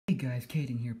guys,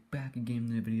 Kaden here, back again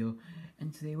in the video,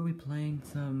 and today we'll be playing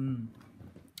some,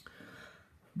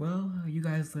 well, you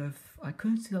guys left, I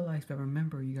couldn't see the likes, but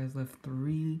remember you guys left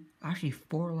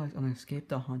 4 likes on Escape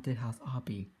the Haunted House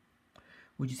Obby,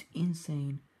 which is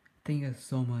insane. Thank you guys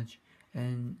so much,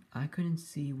 and I couldn't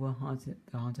see what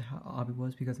the Haunted House Obby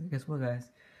was, because guess what guys,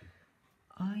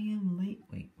 I am late.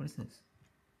 Wait, what is this?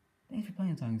 Thanks for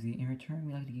playing, Songzy. In return,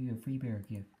 we'd like to give you a free bear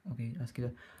gift. Okay, let's get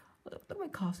a look at my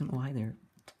costume. Oh, hi there.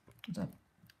 What's up?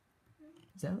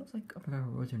 That looks like, I forgot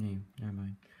what's her name. Never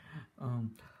mind.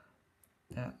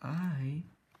 That I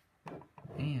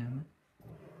am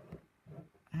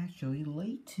actually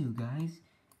late to, guys.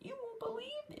 You won't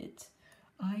believe it.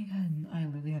 I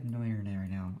literally have no internet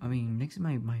right now. I mean, next to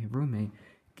my roommate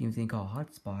gave me a thing called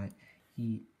Hotspot.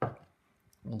 He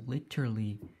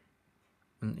literally,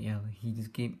 yeah, he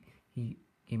gave me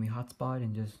hotspot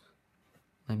and just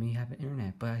let me have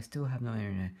internet, but I still have no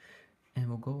internet, and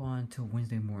we'll go on till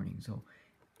Wednesday morning. So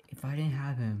if I didn't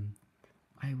have him,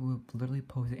 I would literally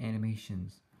post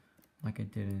animations like I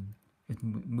did in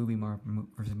movie Marvel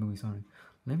versus movie Sonic.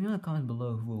 Let me know in the comments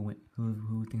below who will win,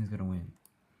 who thinks is gonna win.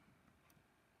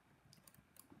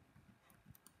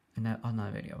 And that on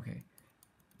that video, okay.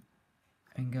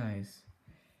 And guys,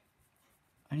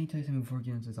 I need to tell you something before we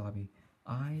get into this hobby.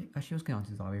 Let's get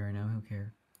onto this hobby right now. I don't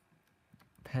care.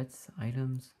 Pets,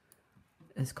 items.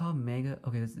 It's called Mega.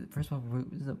 Okay, first of all,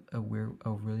 this is a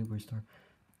really weird start.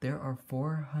 There are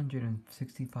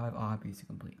 465 obbies to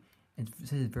complete. It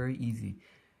says very easy.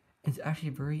 It's actually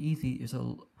very easy. It's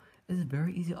a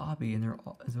very easy obby, and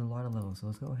there's a lot of levels. So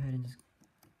let's go ahead and just.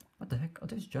 What the heck? Are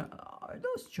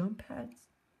those jump pads?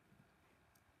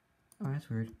 Oh, that's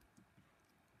weird.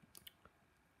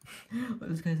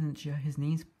 This guy's in the chat. His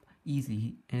name's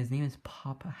Easy, and his name is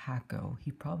Papa Hacko. He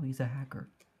probably is a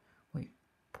hacker. Wait,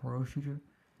 pro shooter?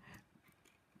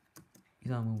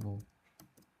 He's unmovable.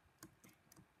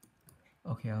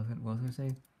 Okay, what I was gonna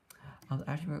say? I was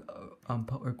actually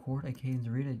record a Cadence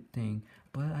Rita thing,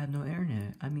 but I have no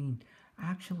internet. I mean,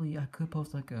 actually, I could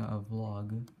post like a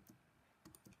vlog.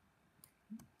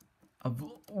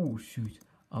 Oh shoot,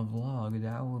 a vlog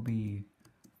that would be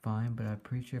fine, but I'm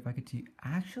pretty sure if I could see,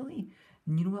 actually,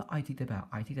 you know what? I take that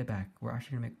back. We're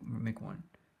actually gonna make one,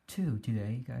 2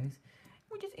 today, guys.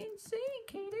 Which is insane,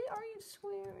 Kaden. Are you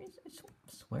swearing? It's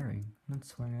swearing. I'm not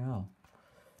swearing at all.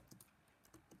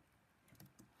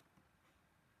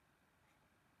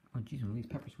 Oh jeez, release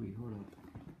pepper sweet. Hold up.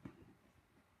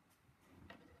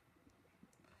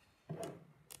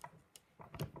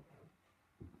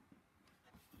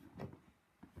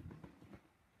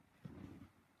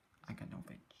 I got no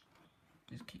bitch.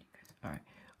 Just kidding, guys. All right.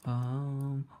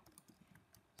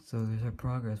 So there's our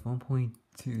progress. 1.20.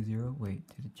 Wait,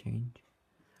 did it change?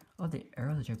 Oh, the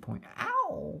arrow's a checkpoint.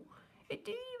 Ow! It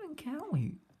didn't even count.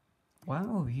 Wait. Why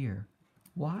am I over here?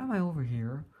 Why am I over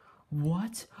here?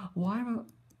 What? Why am I?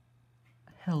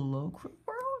 Hello,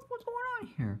 what's going on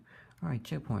here? Alright,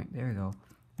 checkpoint. There we go.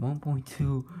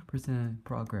 1.2%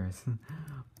 progress.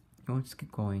 Just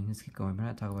keep going. We're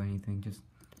not talking about anything. Just.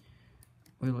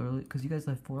 We literally. Because you guys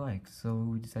left 4 likes. So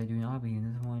we decided to do an obby.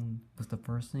 And this one was the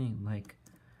first thing. Like.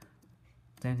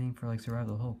 Same thing for like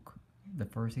Survival the Hulk. The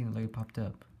first thing that like popped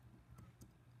up.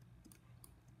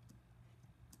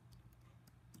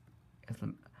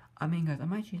 I mean, guys, I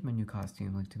might change my new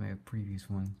costume like to my previous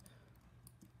one.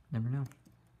 Never know.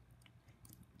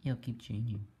 It'll keep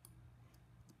changing.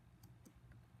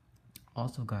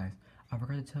 Also, guys, I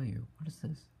forgot to tell you. What is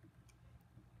this?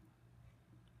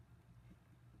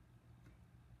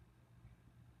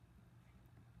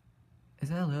 Is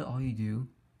that all you do?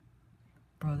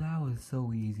 Bro, that was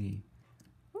so easy.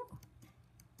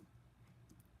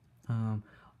 I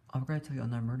forgot to tell you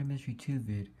on that Murder Mystery 2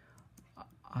 vid,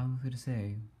 I was gonna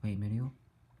say, wait, Midial?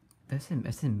 That's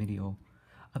in Midial.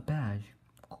 A badge.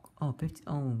 Oh, 50,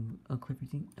 a clip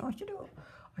thing. No, I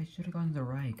should've gone to the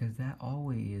right, cause that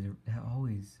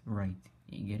always right.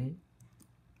 You get it?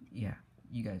 Yeah,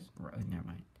 you guys, right, never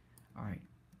mind. Alright,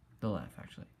 the left,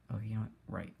 actually. Okay, you know what?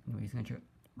 Right. Anyway, he's gonna try,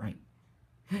 right.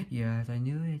 Yes, I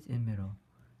knew it's in middle.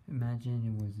 Imagine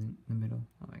it was in the middle.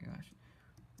 Oh my gosh.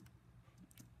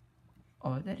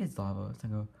 Oh, that is lava. It's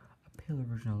like a pillar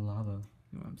version of lava.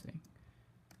 You know what I'm saying?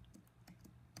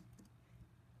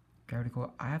 Gravity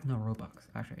core. I have no Robux.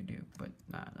 Actually, I do, but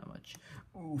not much.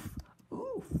 Oof.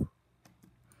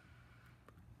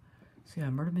 So yeah,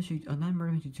 Murder Mystery. Not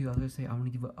Murder Mystery 2. I was gonna say I want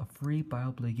to give a free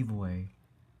BioBlade giveaway.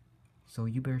 So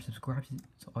you better subscribe.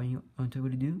 So all you want to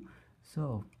do.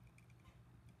 So.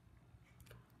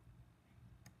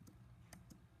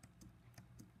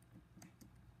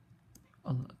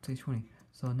 Stage 20.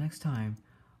 So next time,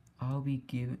 I'll be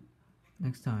giving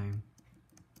next time,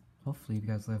 hopefully you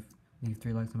guys leave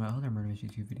 3 likes on my other Murder Mystery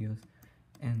 2 videos.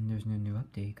 And there's no new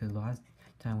update, because last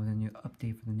time was a new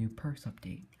update for the new perks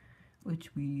update. Which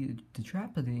the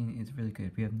trap thing is really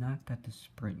good. We have not got the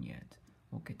sprint yet.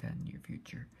 We'll get that in the near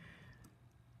future.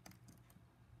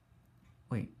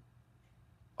 Wait.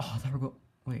 Oh, I thought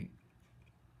wait.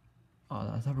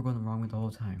 Oh, I thought we were going the wrong way the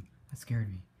whole time. That scared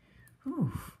me.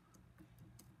 Whew.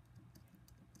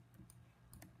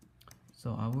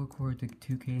 So I will record the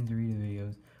 2K and Dorito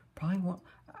videos. Probably one,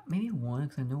 maybe one,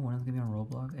 because I know one is going to be on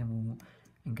Roblox. And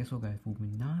guess what, guys? We will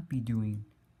not be doing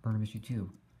Murder Mystery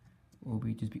 2. We'll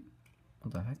be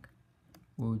what the heck?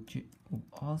 We'll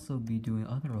also be doing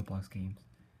other Roblox games.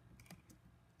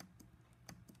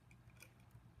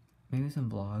 Maybe some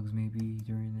vlogs, maybe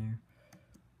during there.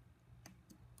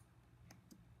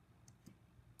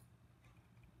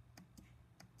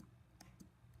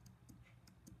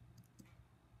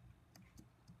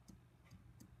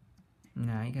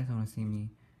 Nah, you guys don't want to see me.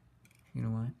 You know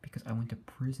why? Because I went to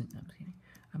prison. No, I'm just kidding.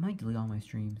 I might delete all my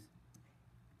streams.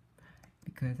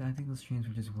 Because I think those streams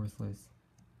were just worthless.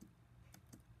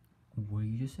 What did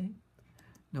you just say?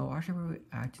 No, I should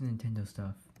react to Nintendo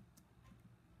stuff.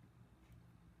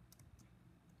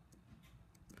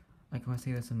 Like, when I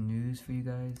say there's some news for you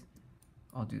guys,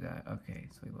 I'll do that. Okay,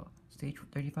 so we will. Stage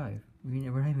 35. We're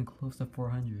not even close to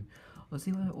 400. Let's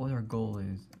see what our goal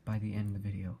is by the end of the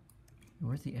video.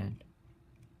 Where's the end?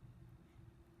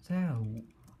 Is that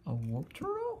a warp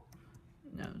turtle?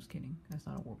 No, I'm just kidding. That's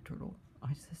not a warp turtle.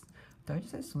 Did I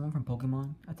just say someone from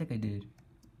Pokemon? I think I did.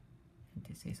 I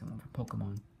did say someone from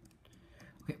Pokemon.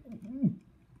 Okay.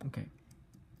 Okay.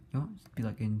 You know, just be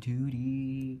like in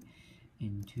 2D.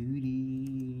 In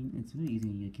 2D. It's really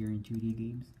easy like you're in 2D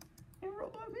games. And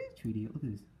Roblox is 2D. Look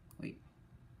at this. Wait.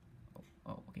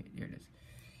 Oh, okay. There it is.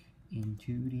 In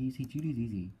 2D. See, 2D is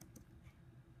easy.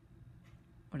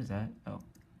 What is that? Oh.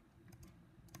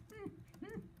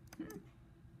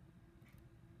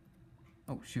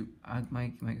 Oh shoot!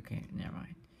 Okay, never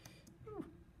mind.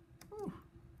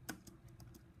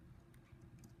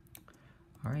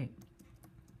 All right.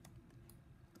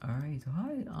 So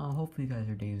hi. Hopefully, you guys,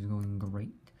 your day is going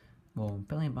great. Well,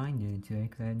 apparently mine did today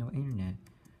because I had no internet.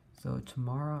 So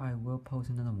tomorrow I will post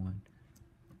another one.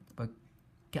 But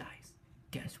guys,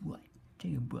 guess what?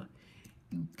 Tell you what,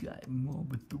 you got more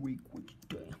than 3 quarters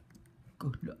down.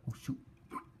 Good luck. Oh shoot.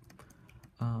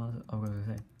 What was I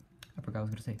gonna say? I forgot what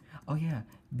I was gonna say. Oh yeah,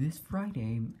 this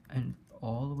Friday and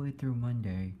all the way through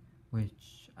Monday,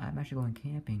 which I'm actually going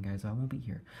camping, guys, so I won't be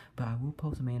here. But I will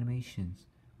post some animations,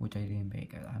 which I didn't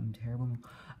make. I'm terrible.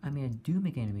 I mean, I do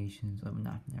make animations. I'm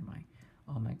not, never mind,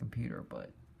 on my computer,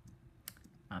 but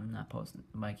I'm not posting.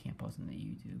 I can't post them to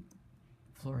YouTube.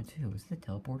 Floor 2, is it a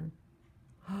teleporter?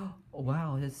 Oh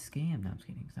wow, it's a scam. No, I'm just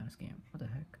kidding. It's not a scam. What the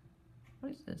heck?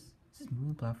 What is this? Is this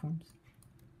moving platforms?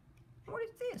 What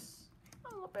is this?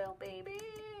 Oh, bell baby.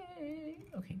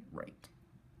 Okay, right.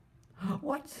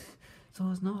 What? So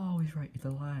it's not always right. It's a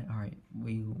lie. All right.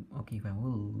 Okay, fine.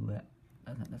 We'll let.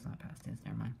 That's not past tense.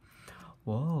 Never mind.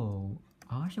 Whoa.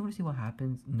 I actually want to see what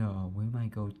happens. No, we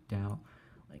might go down,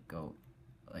 go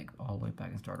all the way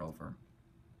back and start over.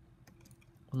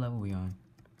 What level are we on?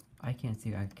 I can't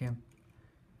see. I can't.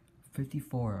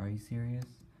 54. Are you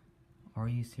serious? Are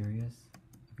you serious?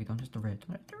 Okay, don't just the red.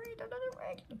 Don't the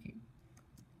red. Okay.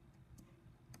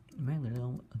 Am I literally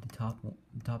on the top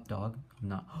dog? I'm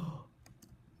not.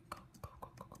 Go.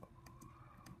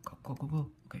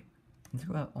 Okay. Let's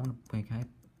go out. Wait, I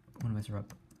wanna mess her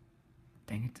up.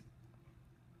 Dang it.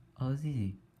 Oh, this is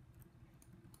easy.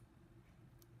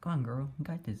 Come on, girl. You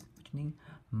got this. What's your name?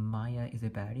 Maya is a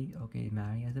baddie? Okay,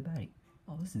 Maya is a baddie.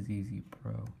 Oh, this is easy,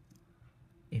 bro.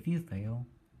 If you fail,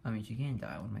 I mean, she can't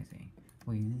die. What am I saying?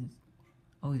 Wait, this is.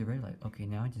 Oh, he's a red light. Okay,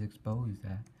 now I just exposed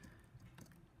that.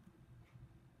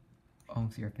 Oh,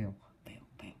 see her fail. Fail.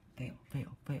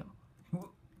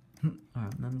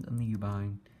 Alright, I'm leave you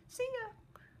behind. See ya!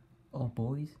 Oh,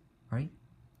 boys. Right?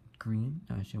 Green.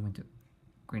 No, I should have went to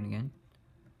green again.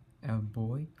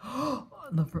 Boy.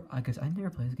 I guess I never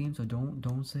played this game, so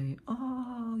don't say,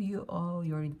 you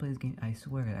already played this game. I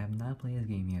swear, I have not played this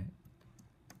game yet.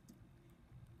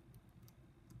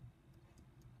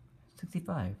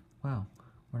 65. Wow.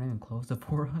 We're not even close to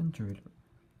 400.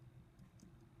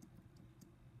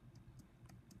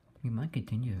 We might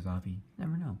continue this hobby.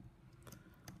 Never know.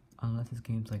 Unless this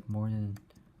game's more than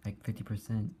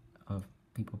 50% of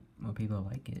people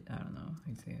like it. I don't know.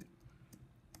 I'd say it.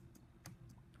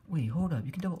 Wait, hold up.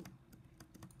 You can double.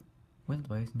 What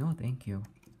device? No, thank you.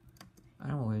 I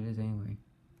don't know what it is anyway.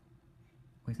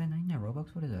 Wait, is that 99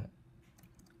 Robux? What is that?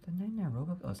 Is that 99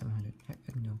 Robux? Oh, 700.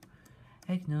 Heck no.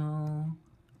 Heck no.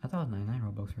 I thought it was 99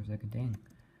 Robux for a second. Dang.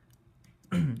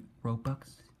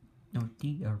 Robux. No,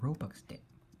 Robux.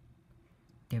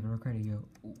 Debit or credit, yo.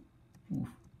 Oof.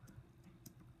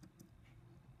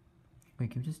 Wait,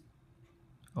 can we just...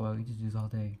 Oh, well, we can just do this all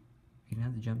day. You don't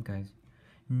have to jump, guys.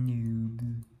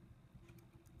 Noob.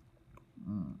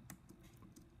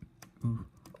 Oof.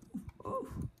 Oof.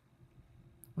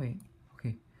 Wait,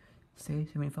 okay. Stage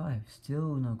 75.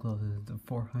 Still no closer to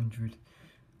 400.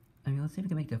 I mean, let's see if we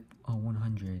can make the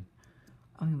 100.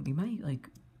 I mean, we might, like...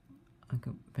 I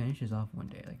could finish this off one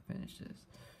day. Like, finish this.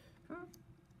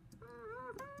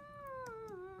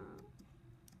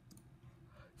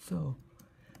 So...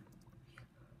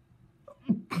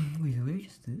 Wait, did we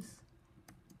just this?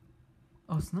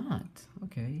 Oh, it's not.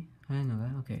 Okay. I didn't know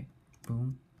that. Okay.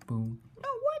 Boom. Boom. No,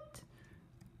 what?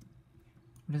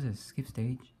 What is this? Skip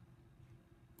stage?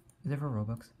 Is that for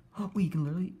Robux? Oh, wait, you can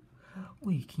literally...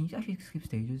 Wait, can you actually skip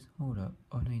stages? Hold up.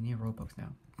 Oh, no, you need Robux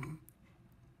now.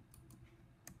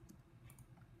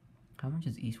 How much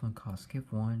does each one cost?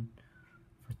 Skip one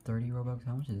for 30 Robux.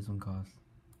 How much does this one cost?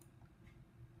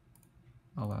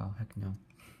 Oh, wow. Heck no.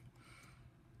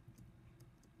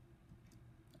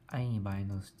 I ain't buying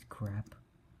those crap.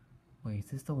 Wait,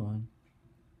 is this the one?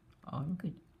 Oh, I'm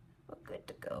good. We're good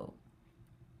to go.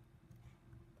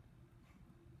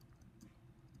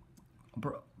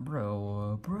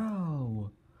 Bro.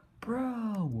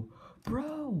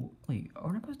 Wait,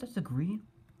 aren't I supposed to disagree?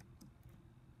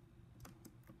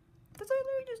 That's what I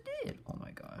literally just did. Oh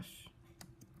my gosh.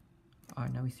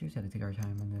 Alright, now we seriously have to take our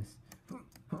time on this.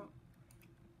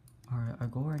 Alright, our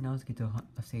goal right now is to get to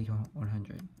a stage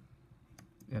 100.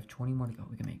 We have 20 more to go.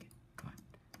 We can make it. Come on.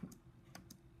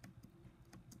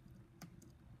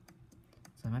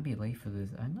 So I might be late for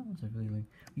this. I know it's really late.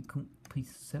 We complete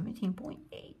 17.8.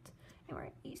 And we're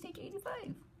at stage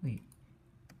 85. Wait.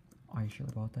 Are you sure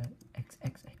about that? X.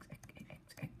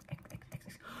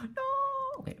 No!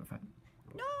 Okay, we're fine.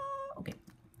 No! Okay.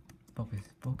 Focus.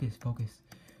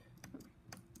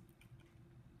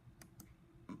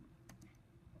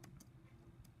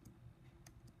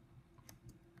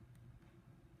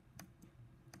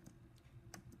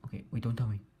 Okay, wait, don't tell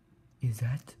me. Is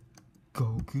that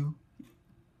Goku?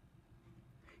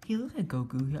 He looks like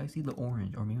Goku. I see the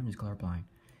orange, or maybe I'm just colorblind.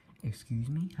 Excuse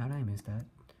me? How did I miss that?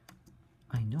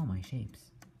 I know my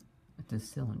shapes. It's a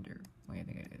cylinder. Wait, I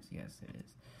think it is. Yes, it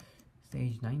is.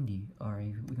 Stage 90.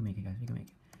 Alright, we can make it, guys. We can make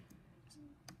it.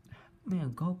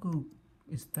 Man, Goku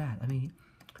is fat. I mean,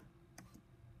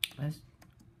 let's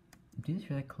do this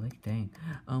for that click. Dang.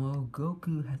 Well,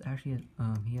 Goku has actually,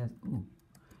 he has,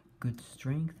 good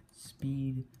strength,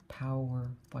 speed,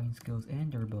 power, fighting skills,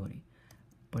 and durability.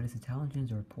 But his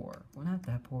intelligence are poor. Well, not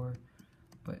that poor,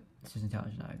 but it's just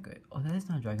intelligence not good. Oh, that is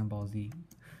not Dragon Ball Z.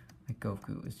 Like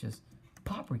Goku, it's just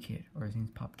Popper Kid, or his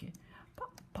name's Pop Kid.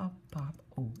 Pop.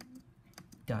 Oh,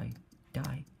 die,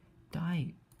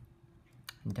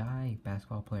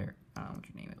 basketball player. I don't know what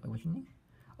your name is. Like, what's your name?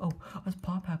 Oh, that's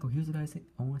Pop Hackle. Here's the guy say,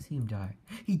 I want to see him die.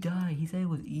 He died. He said it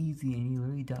was easy, and he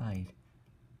literally died.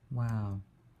 Wow.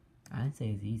 I didn't say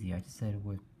it's easy. I just said it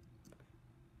would.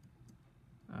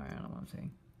 Alright, I don't know what I'm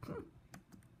saying.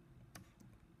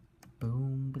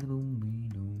 Boom,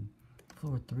 boom.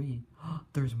 Floor 3.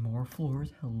 There's more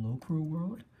floors. Hello, Crew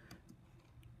World.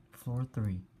 Floor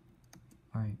 3.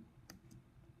 Alright.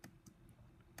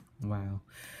 Wow.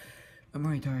 I'm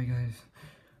already tired, guys.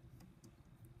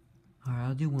 Alright,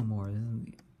 I'll do one more. This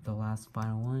is the last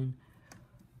final one.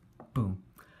 Boom.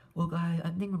 Well, guys, I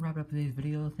think we'll wrap up today's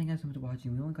video. Thank you guys so much for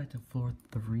watching. We only got to floor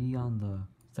 3 on the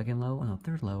second level, and the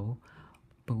third level.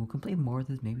 But we'll complete more of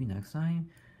this maybe next time.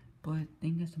 But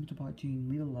thank you guys so much for watching.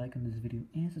 Leave a like on this video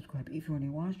and subscribe if you want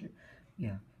to watch it.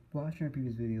 Yeah, watch our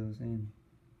previous videos. And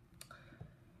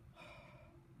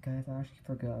guys, I actually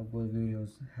forgot what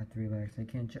videos had 3 likes. I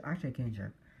can't check. Actually, I can't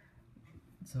check.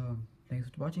 So thanks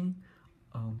for watching.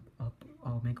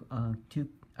 I'll make 2.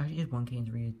 Actually, just 1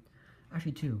 can read.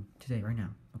 Actually 2 today, right now.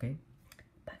 Okay.